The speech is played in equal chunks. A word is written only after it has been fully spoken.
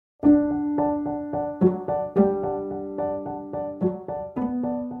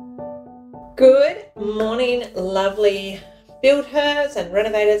Morning, lovely builders and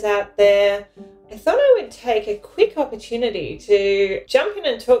renovators out there. I thought I would take a quick opportunity to jump in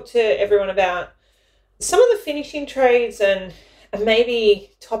and talk to everyone about some of the finishing trades and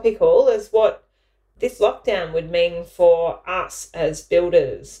maybe topical as what this lockdown would mean for us as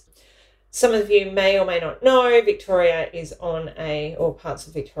builders. Some of you may or may not know Victoria is or parts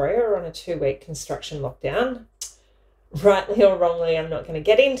of Victoria are on a 2-week construction lockdown. Rightly or wrongly, I'm not going to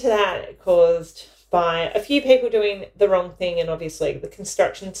get into that, caused by a few people doing the wrong thing, and obviously the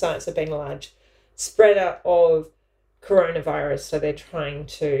construction sites have been a large spreader of coronavirus, so they're trying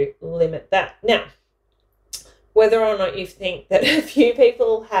to limit that. Now, whether or not you think that a few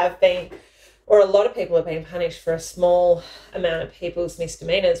people have been, or a lot of people have been punished for a small amount of people's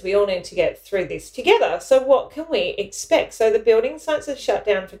misdemeanors, we all need to get through this together. So what can we expect? So the building sites are shut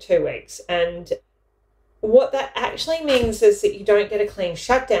down for 2 weeks, and what that actually means is that you don't get a clean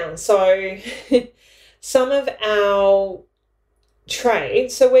shutdown. So some of our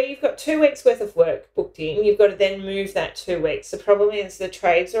trades, so where you've got 2 weeks worth of work booked in, you've got to then move that 2 weeks. The problem is the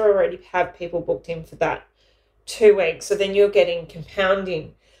trades are already have people booked in for that 2 weeks. So then you're getting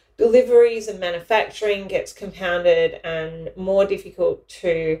compounding. Deliveries and manufacturing gets compounded and more difficult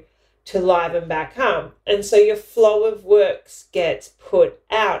to liven back up. And so your flow of works gets put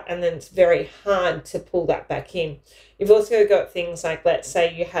out, and then it's very hard to pull that back in. You've also got things like, let's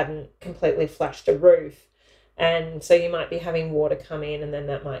say you hadn't completely flushed a roof, and so you might be having water come in and then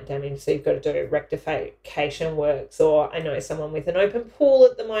that might damage. So you've got to do rectification works, or I know someone with an open pool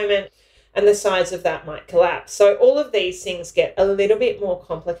at the moment and the sides of that might collapse. So all of these things get a little bit more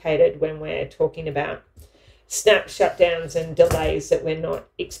complicated when we're talking about snap shutdowns and delays that we're not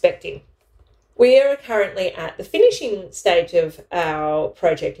expecting. We are currently at the finishing stage of our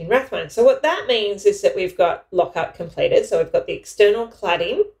project in Rathmine. So what that means is that we've got lockup completed. So we've got the external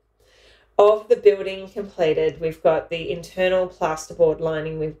cladding of the building completed. We've got the internal plasterboard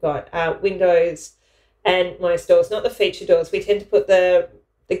lining. We've got windows and most doors, not the feature doors. We tend to put the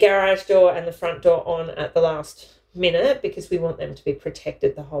garage door and the front door on at the last minute because we want them to be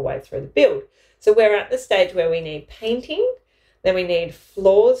protected the whole way through the build. So we're at the stage where we need painting, then we need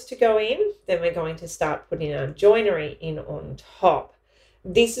floors to go in, then we're going to start putting our joinery in on top.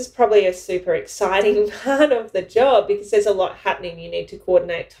 This is probably a super exciting part of the job because there's a lot happening. You need to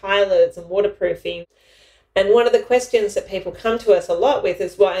coordinate tilers and waterproofing. And one of the questions that people come to us a lot with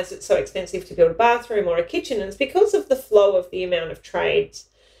is, why is it so expensive to build a bathroom or a kitchen? And it's because of the flow of the amount of trades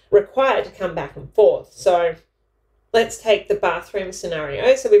required to come back and forth. So let's take the bathroom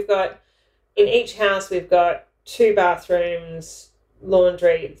scenario. So we've got, in each house, we've got 2 bathrooms,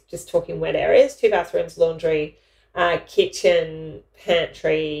 laundry, just talking wet areas, 2 bathrooms, laundry, kitchen,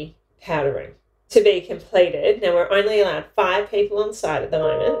 pantry, powder room to be completed. Now, we're only allowed 5 people on site at the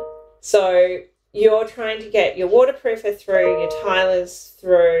moment. So you're trying to get your waterproofer through, your tilers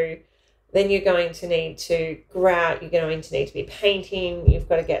through, then you're going to need to grout, you're going to need to be painting, you've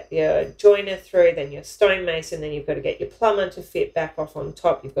got to get your joiner through, then your stonemason, then you've got to get your plumber to fit back off on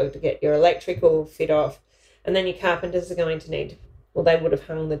top, you've got to get your electrical fit off, and then your carpenters are going to need, well, they would have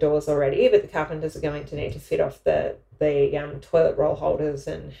hung the doors already, but the carpenters are going to need to fit off the toilet roll holders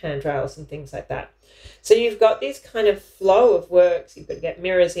and handrails and things like that. So you've got this kind of flow of works. You've got to get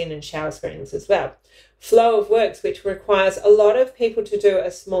mirrors in and shower screens as well. Flow of works, which requires a lot of people to do a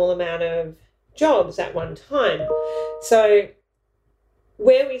small amount of jobs at one time. So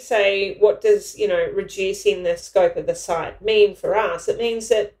where we say, what does, reducing the scope of the site mean for us? It means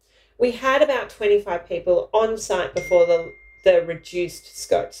that we had about 25 people on site before the reduced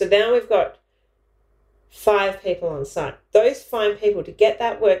scope. So now we've got 5 people on site. Those 5 people, to get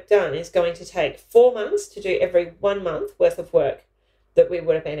that work done, is going to take 4 months to do every 1 month worth of work that we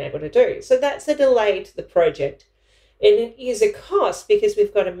would have been able to do. So that's a delay to the project. And it is a cost because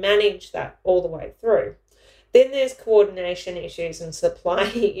we've got to manage that all the way through. Then there's coordination issues and supply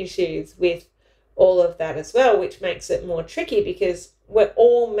issues with all of that as well, which makes it more tricky because we're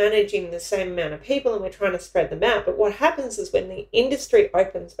all managing the same amount of people and we're trying to spread them out. But what happens is when the industry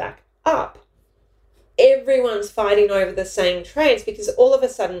opens back up, everyone's fighting over the same trades because all of a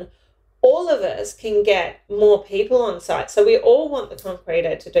sudden, all of us can get more people on site. So we all want the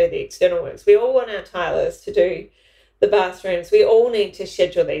concreter to do the external works. We all want our tilers to do the bathrooms. We all need to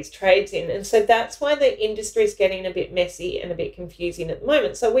schedule these trades in. And so that's why the industry is getting a bit messy and a bit confusing at the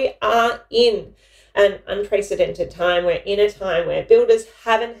moment. So we are in an unprecedented time. We're in a time where builders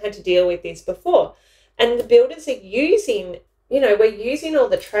haven't had to deal with this before. And the builders are using, we're using all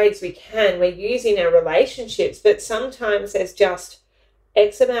the trades we can. We're using our relationships, but sometimes there's just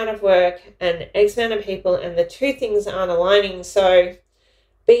X amount of work and X amount of people, and the two things aren't aligning. So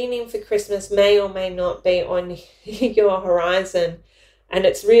being in for Christmas may or may not be on your horizon. And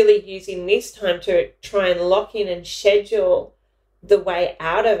it's really using this time to try and lock in and schedule the way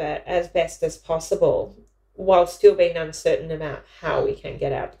out of it as best as possible, while still being uncertain about how we can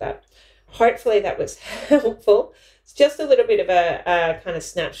get out of that. Hopefully that was helpful. It's just a little bit of a kind of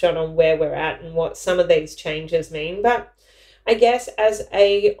snapshot on where we're at and what some of these changes mean. But I guess as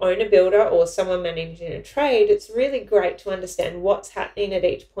a owner builder or someone managing a trade, it's really great to understand what's happening at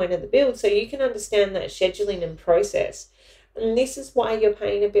each point of the build so you can understand that scheduling and process. And this is why you're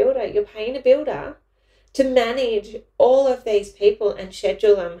paying a builder. You're paying a builder to manage all of these people and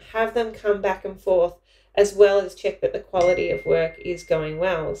schedule them, have them come back and forth, as well as check that the quality of work is going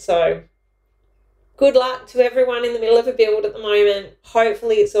well. So good luck to everyone in the middle of a build at the moment.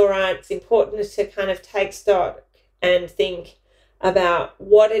 Hopefully it's all right. It's important to kind of take stock and think about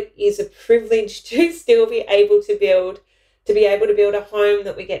what it is a privilege to still be able to build, to be able to build a home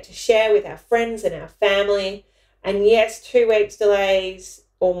that we get to share with our friends and our family. And yes, 2 weeks delays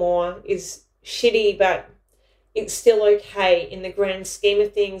or more is shitty, but it's still okay in the grand scheme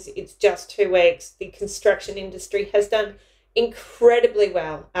of things. It's just 2 weeks. The construction industry has done incredibly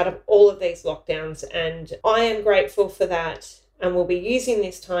well out of all of these lockdowns, and I am grateful for that. And we'll be using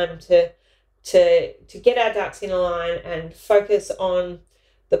this time to get our ducks in a line and focus on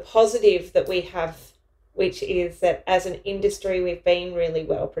the positive that we have, which is that as an industry we've been really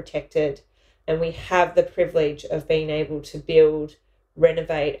well protected, and we have the privilege of being able to build,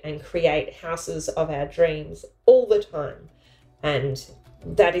 renovate and create houses of our dreams all the time. And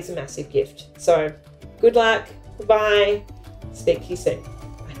that is a massive gift. So good luck. Goodbye. Speak to you soon.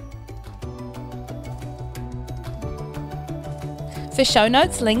 For show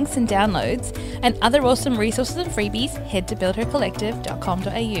notes, links and downloads and other awesome resources and freebies, head to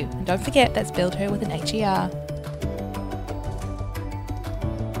buildhercollective.com.au. And don't forget, that's Build Her with an HER.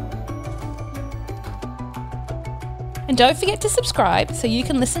 And don't forget to subscribe so you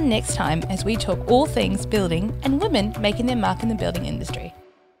can listen next time as we talk all things building and women making their mark in the building industry.